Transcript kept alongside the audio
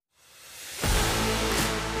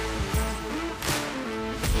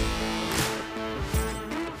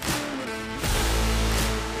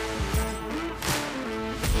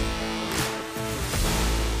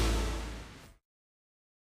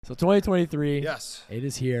So 2023, Yes. it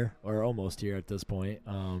is here, or almost here at this point.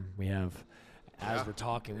 We have, as we're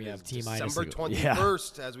talking, we It have is T-minus. December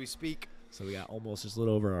 21st as we speak. So we got almost just a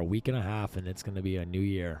little over a week and a half, and it's going to be a new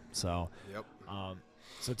year. So, Yep.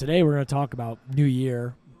 So today we're going to talk about New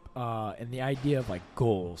Year and the idea of like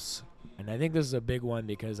goals. And I think this is a big one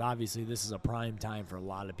because obviously this is a prime time for a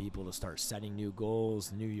lot of people to start setting new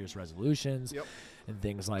goals, New Year's resolutions, and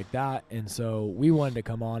things like that. And so we wanted to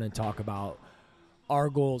come on and talk about our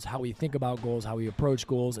goals, how we think about goals, how we approach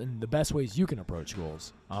goals, and the best ways you can approach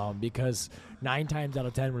goals. Because 9 times out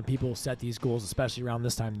of 10 when people set these goals, especially around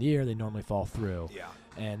this time of the year, they normally fall through. Yeah.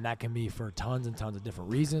 And that can be for tons and tons of different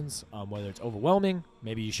reasons, whether it's overwhelming,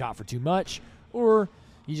 maybe you shot for too much, or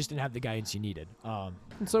you just didn't have the guidance you needed. And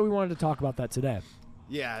so we wanted to talk about that today.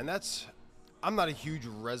 Yeah, and I'm not a huge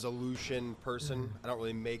resolution person. I don't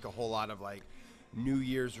really make a whole lot of like New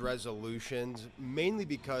Year's resolutions, mainly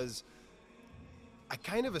because I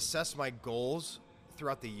kind of assess my goals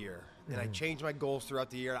throughout the year, and I change my goals throughout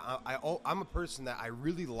the year. I'm a person that I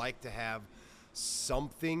really like to have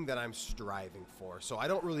something that I'm striving for. So I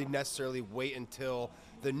don't really necessarily wait until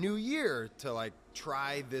the new year to like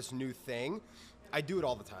try this new thing. I do it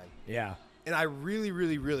all the time. Yeah. And I really,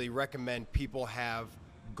 really, really recommend people have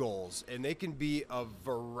goals, and they can be a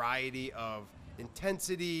variety of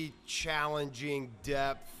intensity, challenging,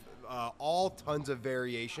 depth, all tons of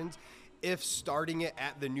variations. If starting it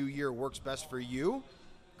at the new year works best for you,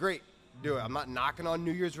 great, do it. I'm not knocking on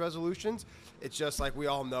New Year's resolutions. It's just like we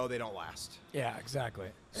all know they don't last. Yeah, exactly.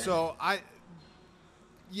 So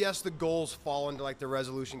yes, the goals fall into like the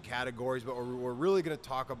resolution categories, but we're really going to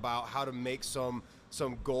talk about how to make some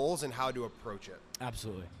goals and how to approach it.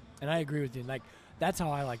 Absolutely. And I agree with you. Like, that's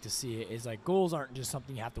how I like to see it, is like goals aren't just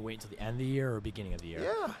something you have to wait until the end of the year or beginning of the year.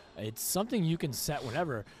 Yeah. It's something you can set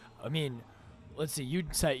whenever. I mean, let's see, you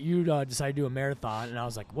decided to do a marathon, and I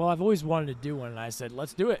was like, well, I've always wanted to do one, and I said,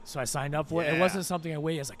 let's do it. So I signed up for it. It wasn't something I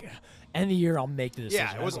waited. I was like, end of the year, I'll make the decision.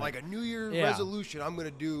 Yeah, it wasn't like a New Year's resolution, I'm going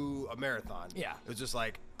to do a marathon. Yeah. It was just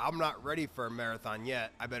like, I'm not ready for a marathon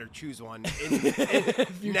yet. I better choose one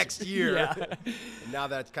in next year. Yeah. And now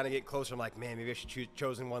that it's kind of getting closer, I'm like, man, maybe I should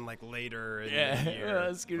chosen one like later in the year.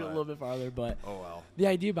 Let's scoot it a little bit farther. But oh well. The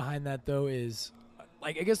idea behind that, though, is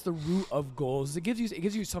like, I guess the root of goals, it gives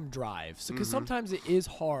you some drive. So, because sometimes it is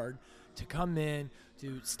hard to come in,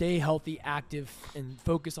 to stay healthy, active, and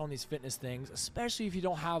focus on these fitness things, especially if you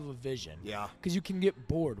don't have a vision. Yeah. Because you can get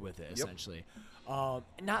bored with it, essentially.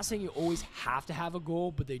 Not saying you always have to have a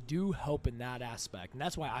goal, but they do help in that aspect. And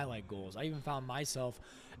that's why I like goals. I even found myself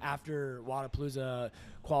after Wadapalooza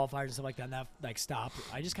qualifiers and stuff like that, and that like stopped,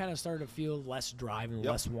 I just kind of started to feel less drive and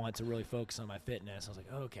less want to really focus on my fitness. I was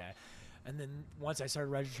like, okay. And then once I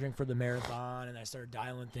started registering for the marathon and I started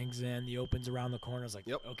dialing things in, the opens around the corner, I was like,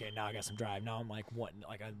 okay, now I got some drive. Now I'm like,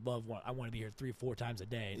 I want to be here 3-4 times a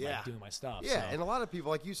day, like doing my stuff. Yeah, and a lot of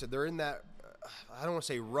people, like you said, they're in that, I don't want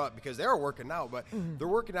to say rut because they are working out, but they're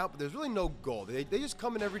working out, but there's really no goal. They just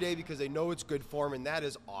come in every day because they know it's good for them, and that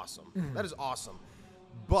is awesome. That is awesome.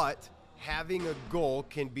 But having a goal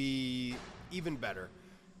can be even better.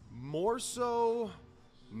 More so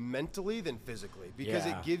mentally than physically, because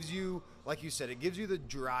it gives you, like you said, it gives you the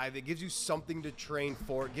drive, it gives you something to train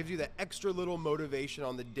for, it gives you that extra little motivation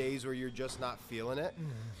on the days where you're just not feeling it.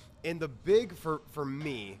 And the big, for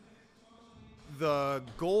me, the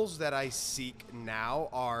goals that I seek now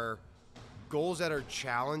are goals that are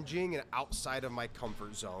challenging and outside of my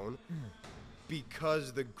comfort zone,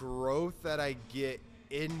 because the growth that I get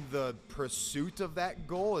in the pursuit of that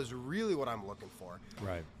goal is really what I'm looking for.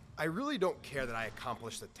 Right. I really don't care that I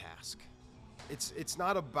accomplish the task. It's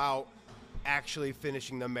not about actually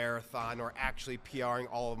finishing the marathon or actually PRing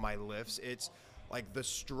all of my lifts. It's like the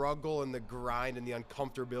struggle and the grind and the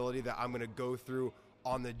uncomfortability that I'm going to go through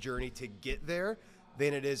on the journey to get there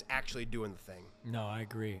than it is actually doing the thing. No, I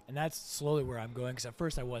agree. And that's slowly where I'm going, because at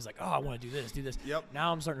first I was like, oh, I want to do this. Yep.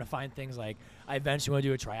 Now I'm starting to find things like I eventually want to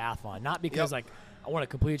do a triathlon. Not because like I want to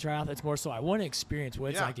complete a triathlon. It's more so I want to experience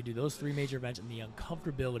what it's like to do those 3 major events, and the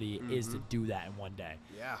uncomfortability is to do that in one day.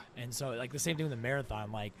 Yeah. And so like the same thing with the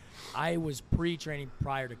marathon. Like I was pre-training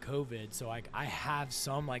prior to COVID, so like I have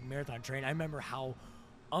some like marathon training. I remember how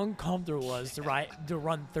uncomfortable it was to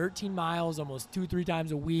run 13 miles almost 2-3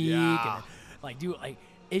 times a week, and like do like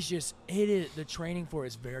it is the training for it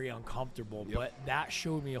is very uncomfortable, but that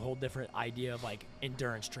showed me a whole different idea of like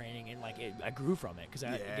endurance training, and like I grew from it because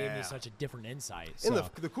it gave me such a different insight. And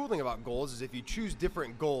the cool thing about goals is if you choose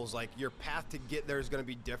different goals, like your path to get there is going to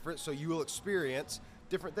be different, so you will experience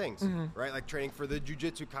different things, right? Like training for the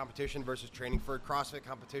jiu-jitsu competition versus training for a CrossFit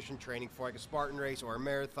competition, training for like a Spartan race or a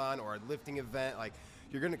marathon or a lifting event. Like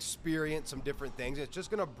You're going to experience some different things. It's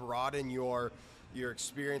just going to broaden your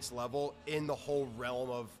experience level in the whole realm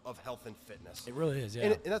of health and fitness. It really is, yeah.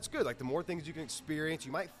 And that's good. Like, the more things you can experience,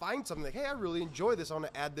 you might find something like, hey, I really enjoy this. I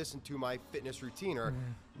want to add this into my fitness routine. Or,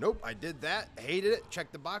 nope, I did that, hated it,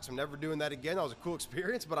 check the box. I'm never doing that again. That was a cool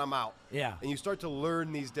experience, but I'm out. Yeah. And you start to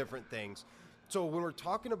learn these different things. So when we're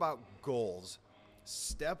talking about goals,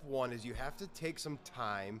 step one is you have to take some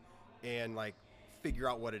time and, like, figure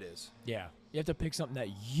out what it is. Yeah. You have to pick something that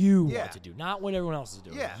you want to do, not what everyone else is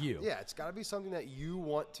doing. Yeah. You. Yeah. It's got to be something that you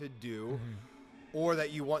want to do or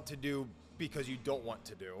that you want to do because you don't want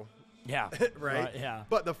to do. Yeah. Right? Yeah.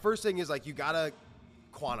 But the first thing is, like, you got to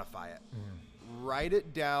quantify it. Write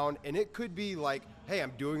it down. And it could be like, hey,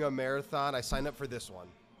 I'm doing a marathon. I signed up for this one.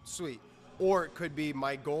 Sweet. Or it could be,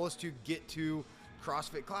 my goal is to get to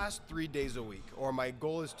CrossFit class 3 days a week. Or my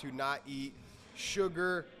goal is to not eat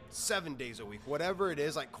sugar 7 days a week. Whatever it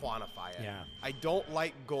is, like, quantify it. Yeah. I don't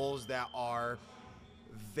like goals that are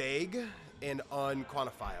vague and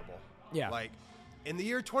unquantifiable. Yeah. Like, in the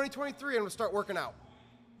year 2023, I'm going to start working out.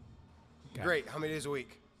 Okay. Great. How many days a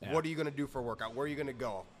week? Yeah. What are you going to do for a workout? Where are you going to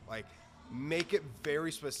go? Like, make it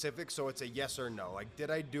very specific so it's a yes or no. Like, did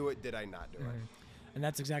I do it? Did I not do it? And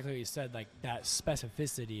that's exactly what you said. Like, that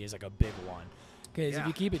specificity is like a big one. Because if Yeah.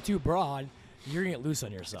 you keep it too broad, you're gonna get loose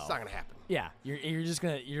on yourself. It's not going to happen. Yeah, you're just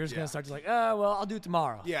gonna start to like, oh well, I'll do it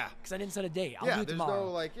tomorrow. Yeah. Because I didn't set a date. I'll do it There's tomorrow.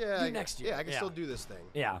 no, like, do it next year. Yeah, I can still do this thing.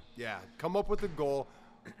 Yeah. Yeah. Come up with a goal.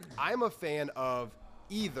 I'm a fan of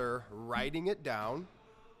either writing it down,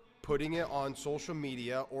 putting it on social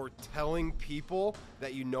media, or telling people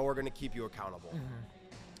that you know are going to keep you accountable.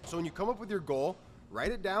 So when you come up with your goal,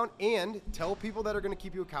 write it down and tell people that are going to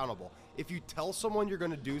keep you accountable. If you tell someone you're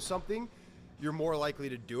going to do something, you're more likely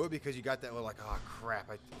to do it because you got that little, like, oh crap,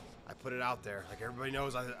 I put it out there. Like, everybody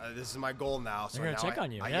knows this is my goal now. So They're gonna now check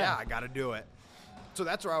on you. I got to do it. So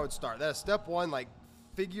that's where I would start. That's step one. Like,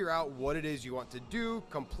 figure out what it is you want to do,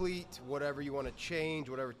 complete whatever you want to change,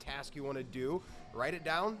 whatever task you want to do. Write it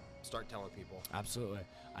down. Start telling people. Absolutely.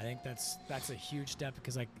 I think that's a huge step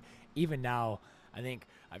because, like, even now, I think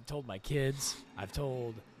I've told my kids, I've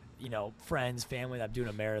told, friends, family that I'm doing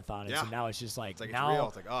a marathon. And so now it's just like, it's now real.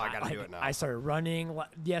 It's like, oh, I got to do it now. I started running,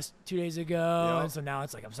 2 days ago. Yep. And so now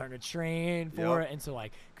it's like I'm starting to train for it. And so,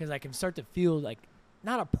 like, because I can start to feel, like,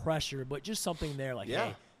 not a pressure, but just something there, like,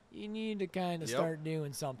 hey, you need to kind of start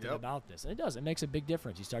doing something about this. And it does. It makes a big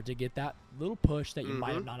difference. You start to get that little push that you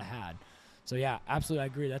might have not had. So, yeah, absolutely, I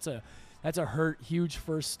agree. That's a huge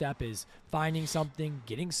first step is finding something,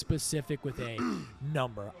 getting specific with a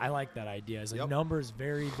number. I like that idea. As a number is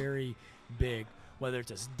very, very big, whether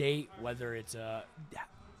it's a date, whether it's a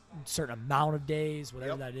certain amount of days,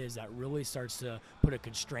 whatever that is, that really starts to put a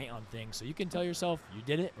constraint on things. So you can tell yourself you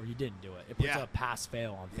did it or you didn't do it. It puts a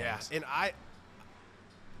pass-fail on things. Yeah, and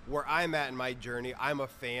where I'm at in my journey, I'm a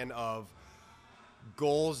fan of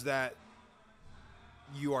goals that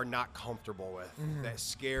you are not comfortable with, that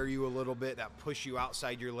scare you a little bit, that push you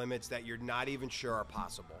outside your limits, that you're not even sure are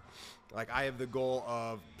possible. Like, I have the goal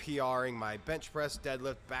of PRing my bench press,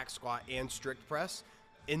 deadlift, back squat, and strict press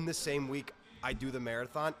in the same week I do the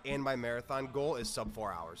marathon, and my marathon goal is sub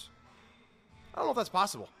 4 hours. I don't know if that's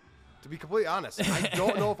possible, to be completely honest. I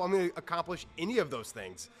don't know if I'm going to accomplish any of those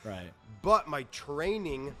things. Right. But my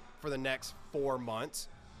training for the next 4 months,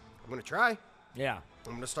 I'm going to try. Yeah.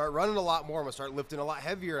 I'm going to start running a lot more. I'm going to start lifting a lot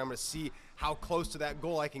heavier. I'm going to see how close to that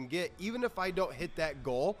goal I can get. Even if I don't hit that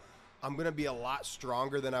goal, I'm going to be a lot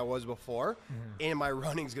stronger than I was before, and my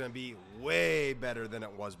running's going to be way better than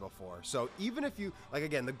it was before. So even if you, like,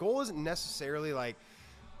 again, the goal isn't necessarily like,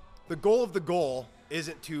 the goal of the goal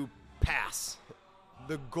isn't to pass.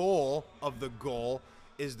 The goal of the goal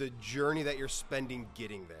is the journey that you're spending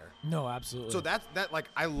getting there. No, absolutely. So that like,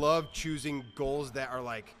 I love choosing goals that are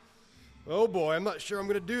like, oh boy, I'm not sure I'm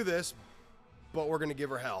going to do this, but we're going to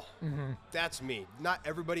give her hell. That's me. Not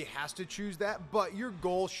everybody has to choose that, but your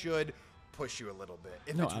goal should push you a little bit.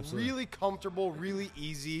 If it's absolutely. really comfortable, really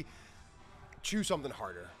easy, choose something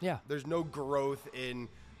harder. Yeah. There's no growth in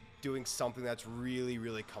doing something that's really,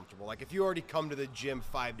 really comfortable. Like, if you already come to the gym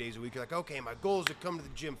 5 days a week, you're like, okay, my goal is to come to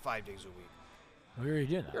the gym 5 days a week. We're already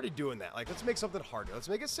doing that. You're already doing that. Like, let's make something harder. Let's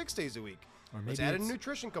make it 6 days a week. Or maybe let's add in a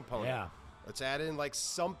nutrition component. Yeah. Let's add in, like,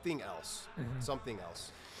 something else. Something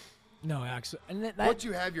else. No, actually. And Once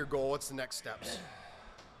you have your goal, what's the next steps?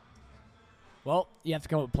 Well, you have to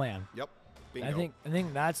come up with a plan. Yep. Bingo. I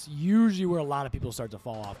think that's usually where a lot of people start to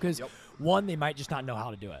fall off because one, they might just not know how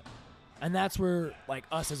to do it. And that's where, like,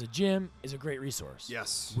 us as a gym is a great resource.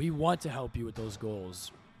 Yes. We want to help you with those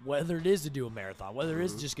goals, whether it is to do a marathon, whether it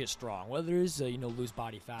is to just get strong, whether it is to, lose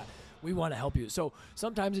body fat. We want to help you. So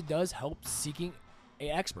sometimes it does help seeking a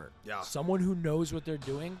expert. Yeah. Someone who knows what they're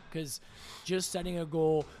doing, because just setting a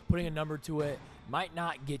goal, putting a number to it might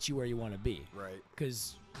not get you where you want to be. Right.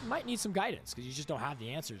 Because you might need some guidance because you just don't have the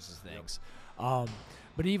answers to things.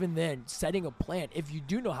 But even then, setting a plan, if you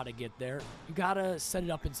do know how to get there, you got to set it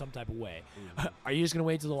up in some type of way. Are you just going to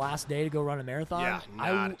wait till the last day to go run a marathon? Yeah, not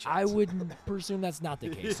a chance. I would presume that's not the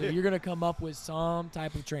case. So you're going to come up with some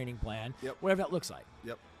type of training plan, whatever that looks like.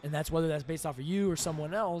 Yep. And that's whether that's based off of you or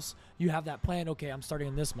someone else. You have that plan. Okay, I'm starting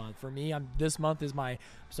in this month. For me, this month is I'm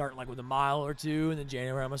starting like with a mile or two, and then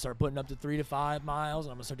January I'm gonna start putting up to 3 to 5 miles,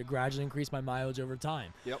 and I'm gonna start to gradually increase my mileage over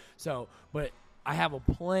time. Yep. So, but I have a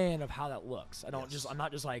plan of how that looks. I'm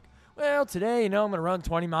not just like, well, today, I'm gonna run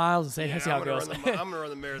 20 miles and say, see how it goes. I'm gonna run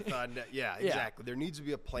the marathon. Yeah, exactly. There needs to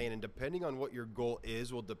be a plan, and depending on what your goal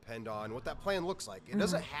is, will depend on what that plan looks like. It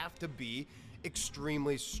doesn't have to be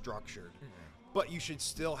extremely structured. But you should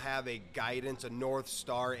still have a guidance, a North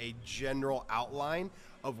Star, a general outline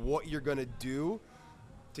of what you're going to do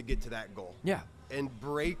to get to that goal. Yeah. And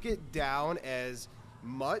break it down as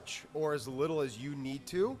much or as little as you need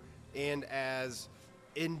to, and as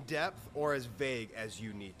in-depth or as vague as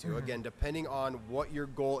you need to. Again, depending on what your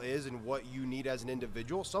goal is and what you need as an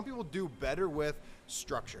individual. Some people do better with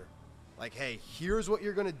structure. Like, hey, here's what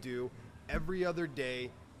you're going to do every other day,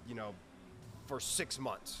 for 6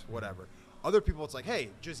 months, whatever. Other people, it's like, hey,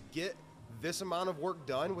 just get this amount of work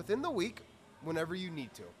done within the week whenever you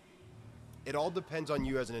need to. It all depends on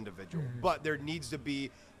you as an individual. But there needs to be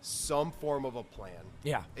some form of a plan.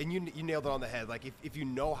 Yeah. And you nailed it on the head. Like, if you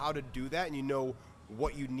know how to do that and you know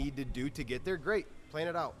what you need to do to get there, great. Plan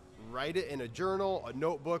it out. Write it in a journal, a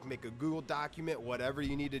notebook, make a Google document, whatever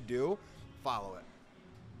you need to do, follow it.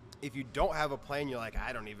 If you don't have a plan, you're like,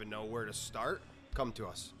 I don't even know where to start, come to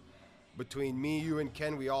us. Between me, you, and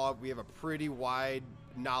Ken, we have a pretty wide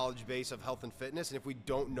knowledge base of health and fitness, and if we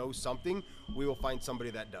don't know something, we will find somebody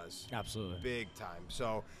that does. Absolutely. Big time.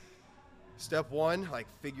 So step one,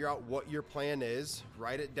 figure out what your plan is,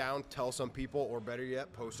 write it down, tell some people, or better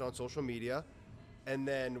yet, post it on social media, and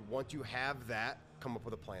then once you have that, come up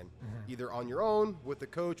with a plan. Either on your own, with a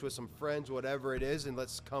coach, with some friends, whatever it is, and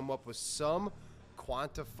let's come up with some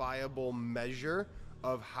quantifiable measure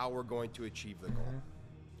of how we're going to achieve the goal.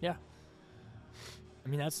 Yeah. I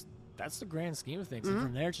mean, that's the grand scheme of things. And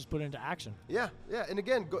from there, just put it into action. Yeah. And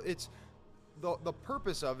again, it's the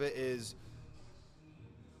purpose of it is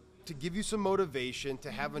to give you some motivation, to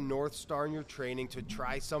have a North Star in your training, to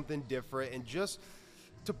try something different, and just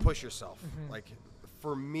to push yourself. Like,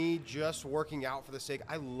 for me, just working out for the sake,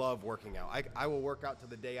 I love working out. I will work out to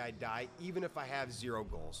the day I die, even if I have 0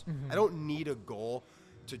 goals. I don't need a goal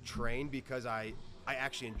to train because I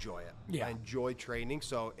actually enjoy it. Yeah. I enjoy training,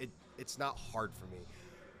 so it's not hard for me.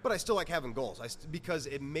 But I still like having goals because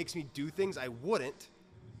it makes me do things I wouldn't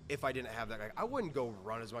if I didn't have that. I wouldn't go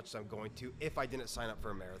run as much as I'm going to if I didn't sign up for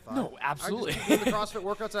a marathon. No, absolutely. I just do the CrossFit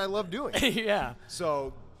workouts that I love doing. Yeah.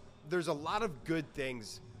 So there's a lot of good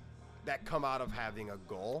things that come out of having a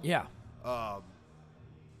goal. Yeah. You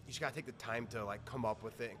just got to take the time to come up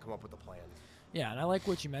with it and come up with a plan. Yeah, and I like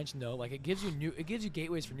what you mentioned though. Like, it gives you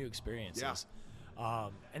gateways for new experiences. Yeah.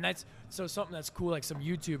 And that's something that's cool. Like, some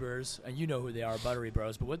YouTubers, and you know who they are, Buttery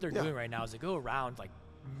Bros. But what they're doing right now is they go around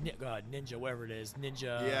Ninja, whatever it is,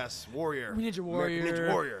 Ninja. Yes, Warrior. Ninja Warrior.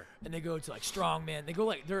 Ninja Warrior. And they go to strongman. They go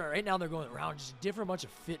right now they're going around just different bunch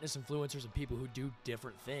of fitness influencers and people who do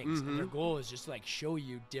different things. And their goal is just to show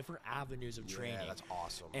you different avenues of training. Yeah, that's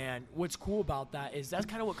awesome. And what's cool about that is that's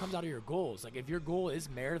kind of what comes out of your goals. Like, if your goal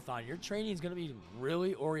is marathon, your training is going to be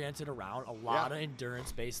really oriented around a lot of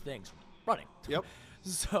endurance-based things. Running. Yep.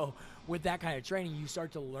 So with that kind of training, you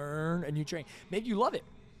start to learn a new training. Maybe you love it.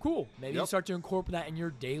 Cool. Maybe you start to incorporate that in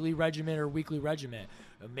your daily regimen or weekly regimen.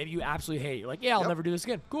 Maybe you absolutely hate it. You're like, yeah, I'll never do this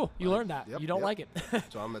again. Cool. You learned that. You don't like it. So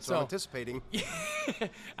that's what I'm anticipating.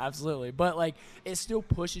 Absolutely. But it still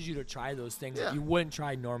pushes you to try those things that you wouldn't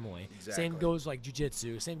try normally. Exactly. Same goes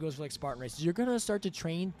jiu-jitsu. Same goes for Spartan races. You're going to start to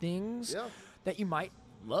train things that you might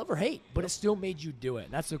love or hate, but it still made you do it.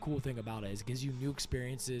 And that's the cool thing about it, is it gives you new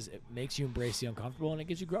experiences, it makes you embrace the uncomfortable, and it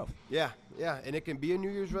gives you growth. Yeah, and it can be a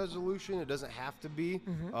New Year's resolution. It doesn't have to be.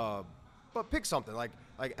 But pick something. Like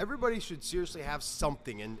everybody should seriously have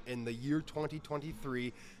something in the year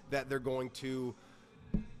 2023 that they're going to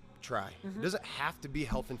try. It doesn't have to be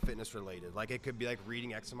health and fitness related. It could be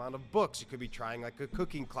reading X amount of books. It could be trying a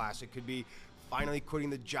cooking class. It could be finally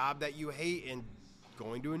quitting the job that you hate and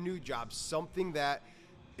going to a new job. Something that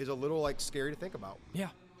is a little scary to think about. Yeah.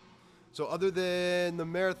 So other than the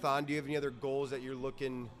marathon, do you have any other goals that you're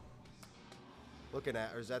looking looking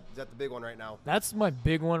at, or is that the big one right now? That's my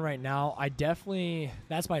big one right now.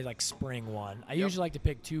 That's my like spring one. I usually like to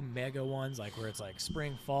pick 2 mega ones, like where it's like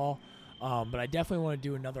spring, fall. But I definitely want to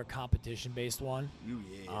do another competition-based one.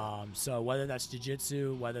 So whether that's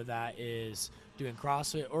jiu-jitsu, whether that is doing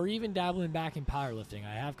CrossFit, or even dabbling back in powerlifting.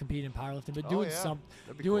 I have competed in powerlifting, but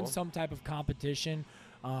doing some type of competition,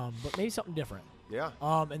 but maybe something different. Yeah.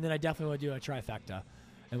 And then I definitely want to do a trifecta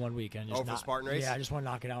in one weekend. For the Spartan race? Yeah, I just want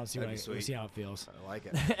to knock it out and see how it feels. I like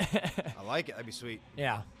it. I like it. That'd be sweet.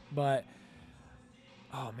 Yeah, but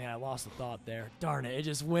oh man, I lost the thought there. Darn it, it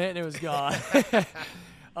just went and it was gone.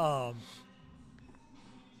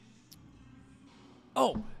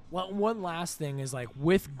 One last thing is like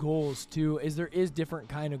with goals too, is there is different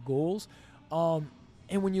kind of goals. And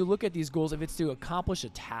when you look at these goals, if it's to accomplish a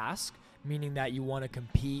task, meaning that you want to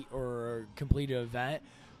compete or complete an event,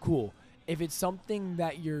 cool. If it's something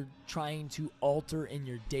that you're trying to alter in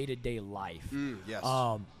your day-to-day life. Yes.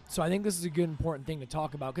 So I think this is a good important thing to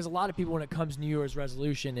talk about, because a lot of people, when it comes to New Year's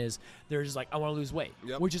resolution, is they're just like, I want to lose weight,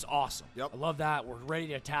 which is awesome. I love that. We're ready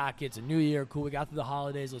to attack. It's a new year. Cool. We got through the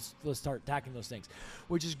holidays. Let's start attacking those things,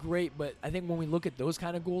 which is great. But I think when we look at those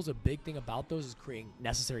kind of goals, a big thing about those is creating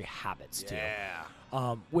necessary habits too.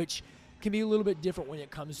 Which can be a little bit different when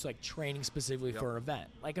it comes to like training specifically for an event.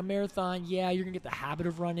 Like a marathon, you're going to get the habit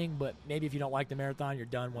of running, but maybe if you don't like the marathon, you're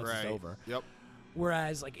done once it's over.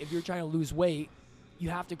 Whereas like if you're trying to lose weight, you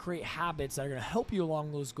have to create habits that are going to help you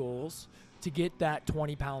along those goals to get that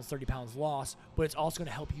 20 pounds, 30 pounds loss, but it's also going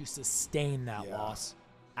to help you sustain that loss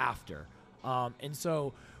after. And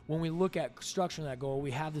so when we look at structuring that goal,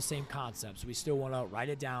 we have the same concepts. We still want to write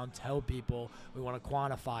it down, tell people, we want to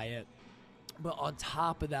quantify it. But on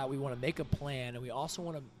top of that, we want to make a plan, and we also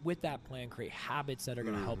want to, with that plan, create habits that are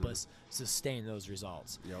going to help us sustain those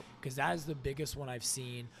results. Because that is the biggest one I've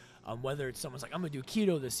seen. Whether it's someone's like, I'm going to do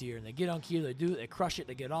keto this year, and they get on keto, they crush it,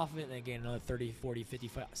 they get off of it, and they gain another 30, 40,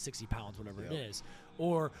 50, 60 pounds, whatever it is.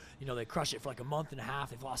 Or, they crush it for like a month and a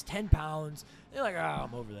half, they've lost 10 pounds, they're like,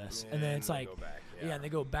 I'm over this. And then it's like, and they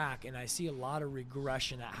go back, and I see a lot of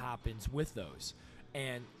regression that happens with those.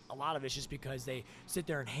 And a lot of it's just because they sit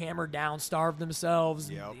there and hammer down, starve themselves,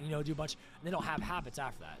 and, do a bunch, and they don't have habits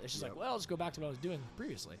after that. It's just like, well, I'll just go back to what I was doing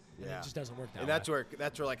previously. And it just doesn't work that way. And that's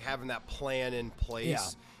where like having that plan in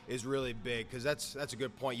place is really big, because that's a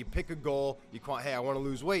good point. You pick a goal, hey, I want to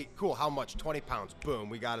lose weight. Cool, how much? 20 pounds. Boom,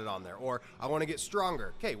 we got it on there. Or I want to get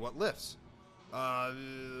stronger. Okay, what lifts?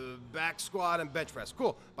 Back squat and bench press.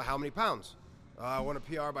 Cool, by how many pounds? I want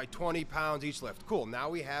to PR by 20 pounds each lift. Cool. Now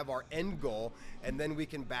we have our end goal, and then we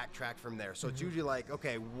can backtrack from there. So it's usually like,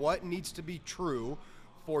 okay, what needs to be true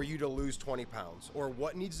for you to lose 20 pounds? Or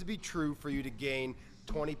what needs to be true for you to gain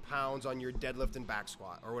 20 pounds on your deadlift and back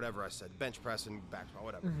squat, or whatever I said, bench press and back squat,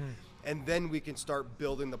 whatever. And then we can start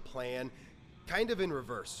building the plan kind of in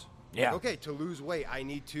reverse. Like, okay, to lose weight, I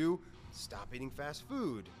need to stop eating fast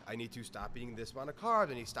food. I need to stop eating this amount of carbs.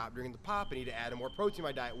 I need to stop drinking the pop. I need to add more protein to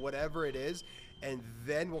my diet, whatever it is. And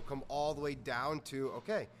then we'll come all the way down to,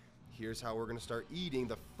 okay, here's how we're going to start eating.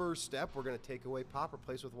 The first step, we're going to take away pop,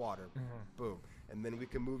 replace with water. Boom. And then we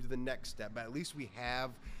can move to the next step. But at least we have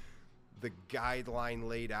the guideline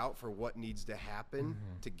laid out for what needs to happen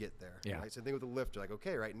to get there. Right? Same thing with the lifter. Like,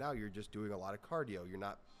 okay, right now you're just doing a lot of cardio. You're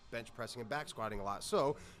not bench pressing and back squatting a lot.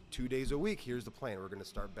 So 2 days a week, here's the plan. We're going to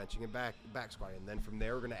start benching and back squatting. And then from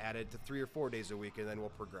there, we're going to add it to 3 or 4 days a week, and then we'll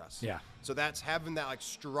progress. So that's having that like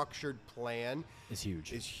structured plan is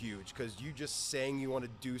huge. Because you just saying you want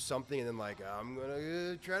to do something and then like, I'm going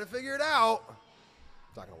to try to figure it out.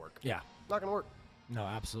 It's not going to work. It's not going to work. No,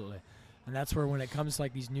 absolutely. And that's where, when it comes to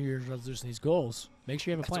like these New Year's resolutions, these goals, make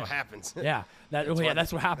sure you have a plan. That's what happens.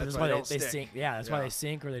 That's what happens. That's why they sink. That's why they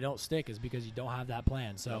sink or they don't stick, is because you don't have that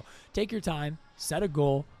plan. So take your time, set a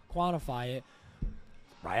goal, quantify it,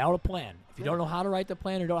 write out a plan. If you don't know how to write the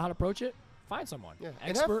plan or don't know how to approach it, find someone.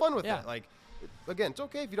 And have fun with it. Like, again, it's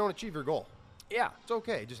okay if you don't achieve your goal. It's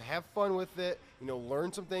okay. Just have fun with it.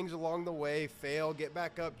 Learn some things along the way, fail, get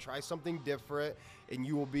back up, try something different, and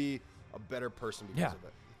you will be a better person because of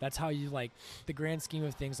it. That's how you, like, the grand scheme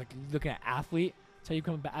of things, like looking at athlete, that's how you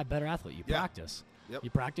become a better athlete. You practice. You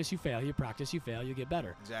practice, you fail. You practice, you fail. You get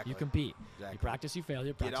better. You compete. You practice, you fail.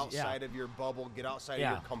 You practice. Get outside of your bubble. Get outside of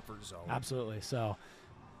your comfort zone. Absolutely. So,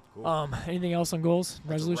 anything else on goals,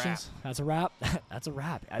 resolutions? That's a wrap. That's a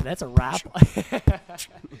wrap. That's a wrap.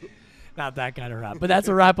 Not that kind of wrap. But that's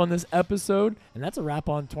a wrap on this episode, and that's a wrap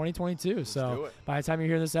on 2022. So by the time you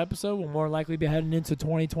hear this episode, we'll more likely be heading into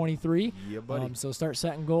 2023. Yeah, buddy. So start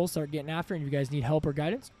setting goals, start getting after it. And if you guys need help or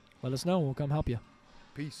guidance, let us know, and we'll come help you.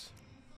 Peace.